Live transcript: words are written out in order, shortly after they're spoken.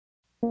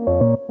It's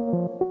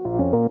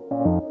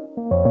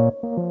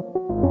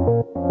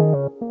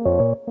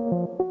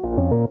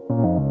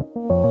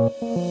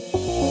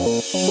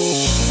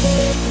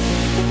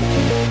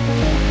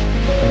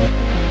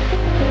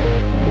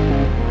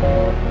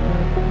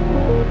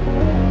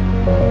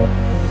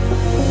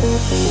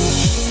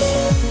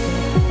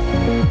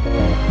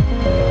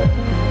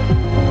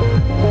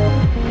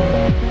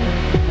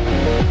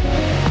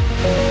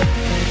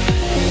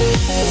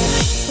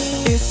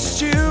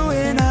you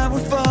and I were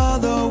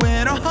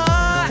following our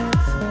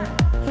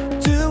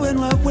hearts, doing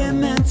what we're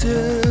meant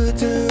to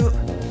do.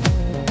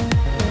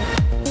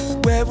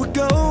 Where we're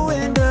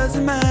going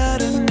doesn't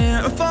matter,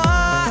 near or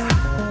far.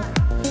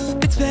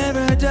 It's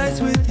paradise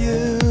with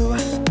you.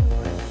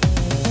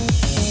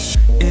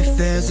 If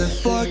there's a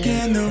fork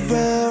in the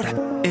road,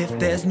 if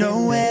there's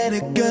nowhere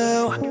to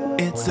go,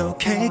 it's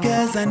okay,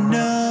 'cause I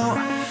know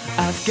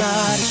I've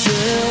got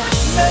you.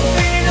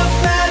 Nothing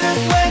else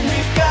matters when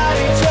we've got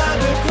each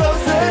other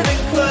closer than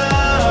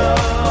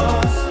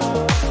close.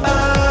 Oh,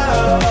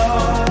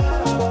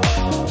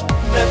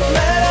 let's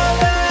let our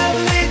love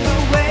lead the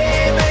way,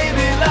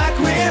 baby, like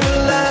we're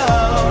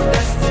alone.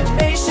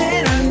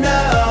 Destination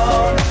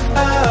unknown.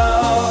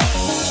 Oh,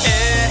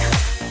 yeah.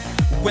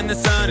 When the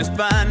sun is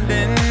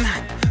blinding,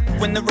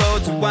 when the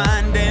roads are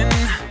winding,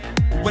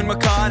 when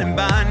we're caught in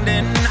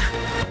binding,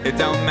 it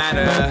don't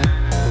matter.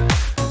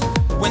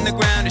 When the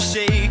ground is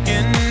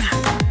shaking,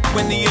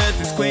 when the earth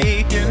is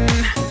quaking,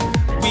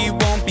 we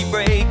won't be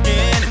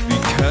breaking. It's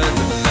because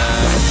of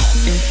love.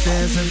 If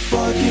there's a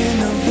fork in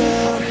the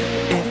road,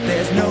 if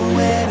there's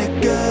nowhere to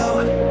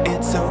go,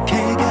 it's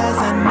okay, 'cause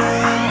I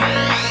know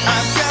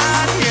I've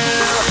got you.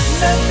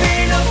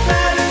 Nothing else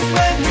matters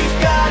when we've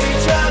got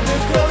each other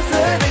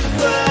closer than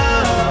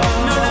close.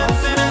 No,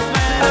 nothing else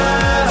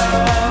matters.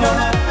 No,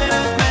 nothing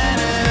else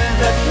matters.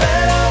 Let's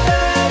let our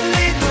love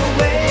lead the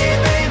way,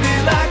 baby,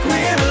 like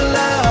we're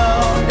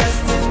alone.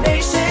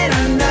 Destination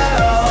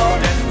unknown.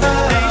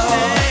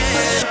 Destination.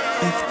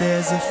 If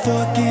there's a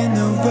fork in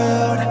the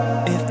road,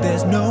 if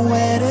there's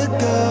nowhere to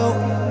go,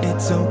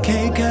 it's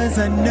okay, 'cause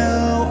I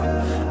know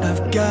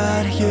I've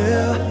got you.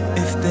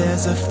 If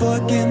there's a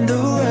fork in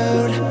the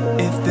road,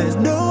 if there's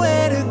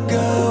nowhere to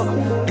go,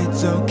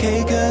 it's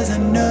okay, 'cause I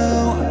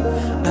know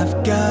I've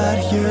got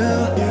you.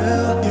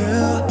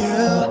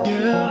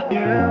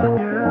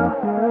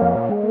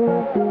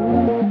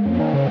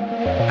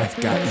 I've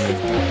got you.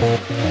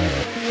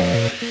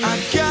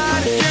 I've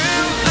got you.